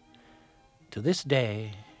 To this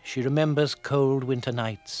day, she remembers cold winter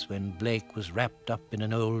nights when Blake was wrapped up in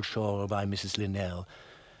an old shawl by Mrs. Linnell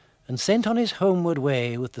and sent on his homeward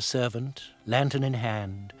way with the servant, lantern in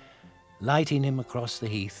hand, lighting him across the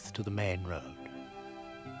heath to the main road.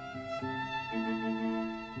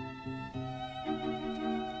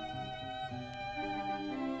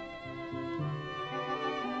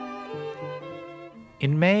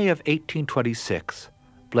 In May of 1826,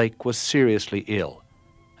 Blake was seriously ill,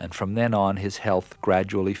 and from then on his health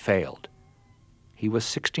gradually failed. He was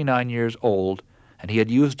 69 years old, and he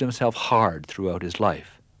had used himself hard throughout his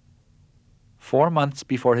life. 4 months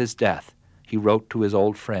before his death, he wrote to his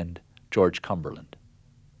old friend, George Cumberland.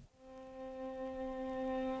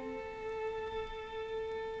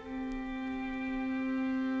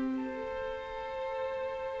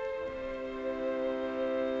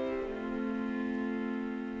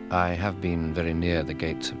 I have been very near the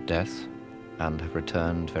gates of death, and have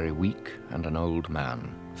returned very weak and an old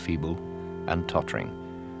man, feeble and tottering,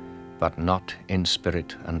 but not in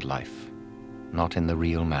spirit and life, not in the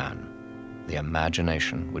real man, the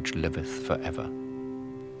imagination which liveth forever.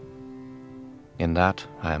 In that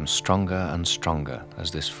I am stronger and stronger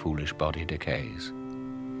as this foolish body decays.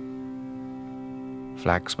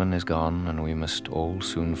 Flaxman is gone, and we must all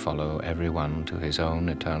soon follow every one to his own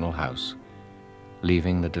eternal house,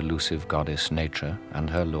 leaving the delusive goddess Nature and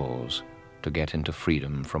her laws to get into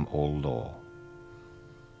freedom from all law,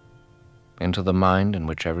 into the mind in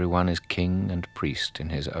which everyone is king and priest in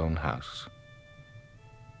his own house.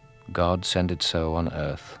 God send it so on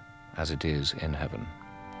earth as it is in heaven.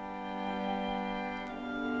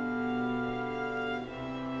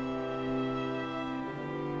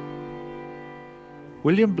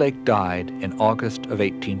 William Blake died in August of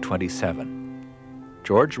 1827.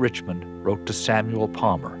 George Richmond wrote to Samuel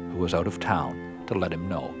Palmer, who was out of town, to let him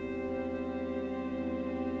know.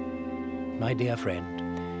 My dear friend,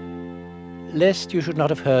 lest you should not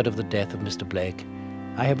have heard of the death of Mr. Blake,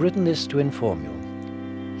 I have written this to inform you.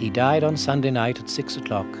 He died on Sunday night at 6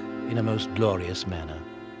 o'clock in a most glorious manner.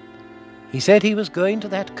 He said he was going to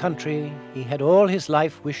that country he had all his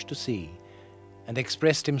life wished to see, and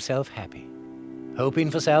expressed himself happy, hoping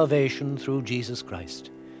for salvation through Jesus Christ.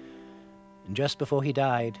 And just before he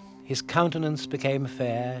died, his countenance became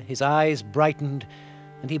fair, his eyes brightened,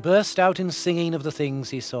 and he burst out in singing of the things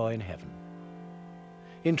he saw in heaven.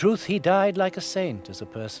 In truth, he died like a saint, as a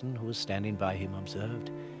person who was standing by him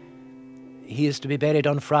observed. He is to be buried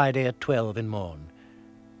on Friday at 12 in morn.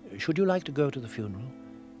 Should you like to go to the funeral?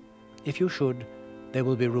 If you should, there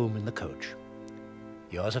will be room in the coach.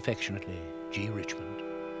 Yours affectionately, G. Richmond.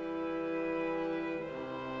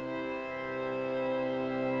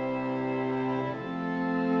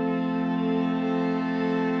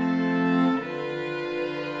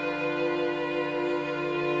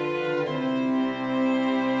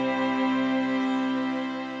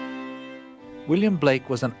 William Blake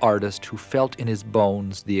was an artist who felt in his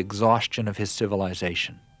bones the exhaustion of his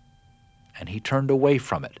civilization, and he turned away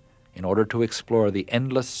from it in order to explore the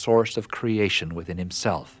endless source of creation within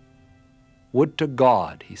himself. Would to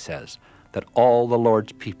God, he says, that all the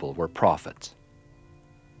Lord's people were prophets.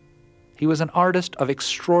 He was an artist of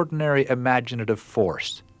extraordinary imaginative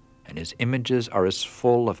force, and his images are as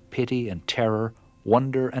full of pity and terror,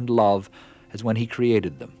 wonder and love as when he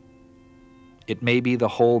created them. It may be the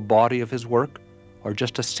whole body of his work, or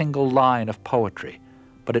just a single line of poetry,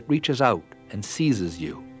 but it reaches out and seizes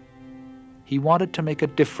you. He wanted to make a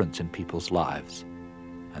difference in people's lives,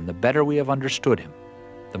 and the better we have understood him,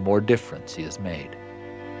 the more difference he has made.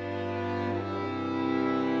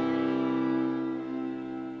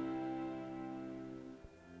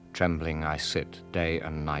 Trembling I sit day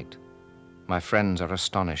and night. My friends are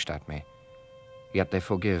astonished at me, yet they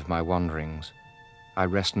forgive my wanderings. I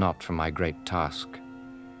rest not from my great task,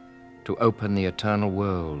 to open the eternal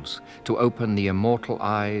worlds, to open the immortal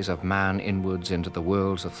eyes of man inwards into the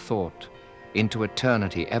worlds of thought, into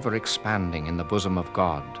eternity ever expanding in the bosom of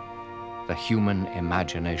God, the human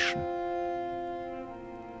imagination.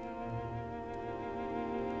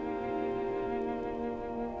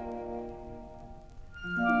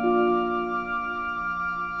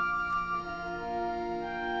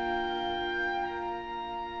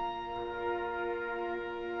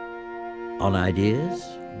 On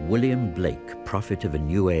Ideas, William Blake, Prophet of a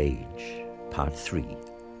New Age, Part 3.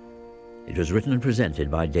 It was written and presented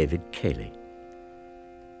by David Cayley.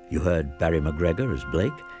 You heard Barry McGregor as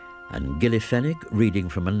Blake and Gilly Fenwick reading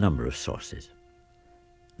from a number of sources.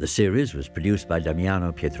 The series was produced by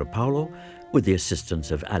Damiano Pietropaulo with the assistance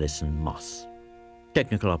of Alison Moss.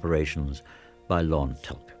 Technical operations by Lorne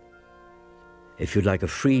Tulk. If you'd like a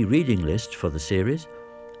free reading list for the series,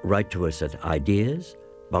 write to us at Ideas,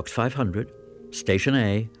 Box 500, Station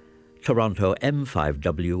A, Toronto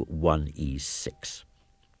M5W1E6.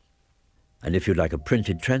 And if you'd like a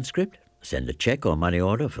printed transcript, send a check or money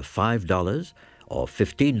order for $5 or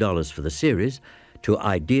 $15 for the series to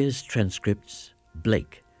Ideas Transcripts,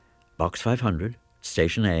 Blake, Box 500,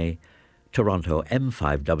 Station A, Toronto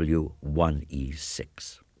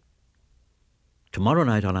M5W1E6. Tomorrow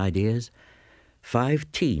night on Ideas, 5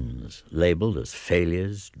 teens labeled as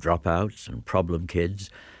failures, dropouts, and problem kids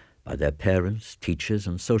by their parents, teachers,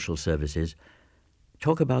 and social services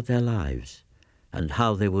talk about their lives and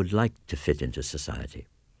how they would like to fit into society.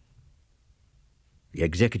 The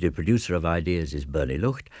executive producer of Ideas is Bernie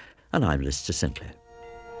Lucht, and I'm Lister Sinclair.